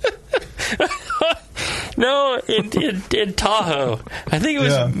windows. No, in Tahoe. I think it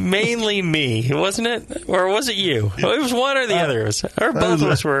was mainly me, wasn't it? Or was it you? It was one or the other. Or both of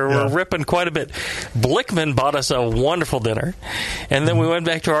us were ripping quite a bit. Blickman bought us a wonderful dinner. And then we went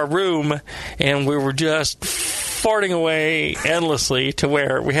back to our room, and we were just farting away endlessly to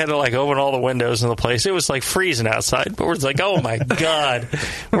where we had to open all the windows in the place. It was freezing outside, but we're just like, oh my God,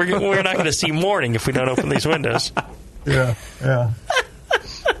 we're not going to see morning if we don't open these windows. Yeah.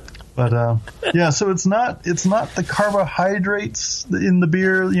 But so it's not the carbohydrates in the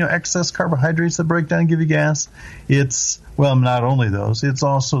beer, excess carbohydrates that break down and give you gas. It's not only those, it's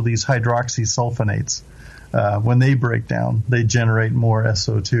also these hydroxysulfonates. When they break down, they generate more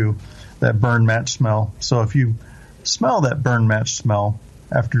SO2, that burn match smell. So if you smell that burn match smell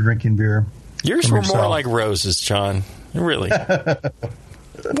after drinking beer, yours were more like roses, John. Really,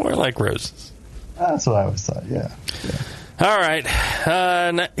 more like roses. That's what I always thought. Yeah. All right.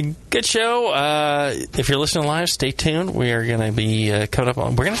 Good show. If you're listening live, stay tuned. We are going to be coming up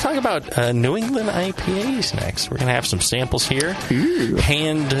on... We're going to talk about New England IPAs next. We're going to have some samples here.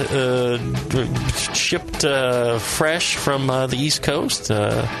 Hand shipped fresh from the East Coast.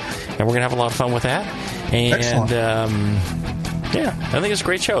 And we're going to have a lot of fun with that. And... I think it's a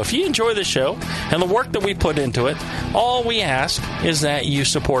great show. If you enjoy the show and the work that we put into it, all we ask is that you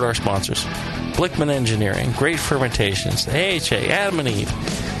support our sponsors. Blickman Engineering, Great Fermentations, AHA, Adam and Eve.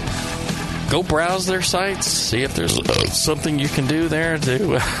 Go browse their sites, see if there's something you can do there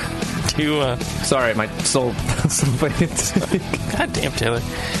to Sorry, my soul. God damn, Taylor.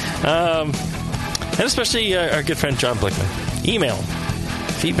 And especially our good friend John Blickman. Email him.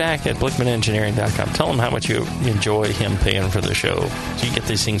 feedback@blickmanengineering.com. Tell him how much you enjoy him paying for the show, so you get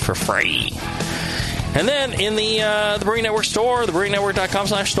these things for free. And then in the Brewing Network store,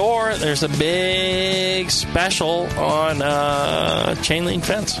 thebrewingnetwork.com/store, there's a big special on chain link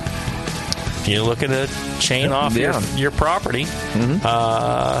fence. If you look at a chain off your property,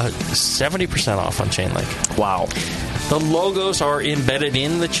 70% off on chain link. Wow. The logos are embedded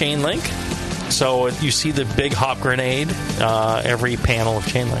in the chain link. So you see the big hop grenade every panel of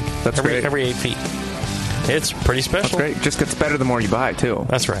chain link. That's great. Every 8 feet. It's pretty special. That's great. Just gets better the more you buy, too.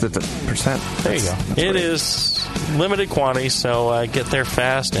 That's right. It's a percent. There you go. It is limited quantity, so get there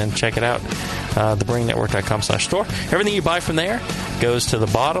fast and check it out. TheBrewingNetwork.com/store. Everything you buy from there goes to the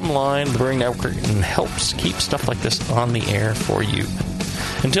bottom line of the Brewing Network and helps keep stuff like this on the air for you.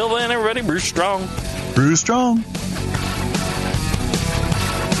 Until then, everybody, brew strong. Brew strong.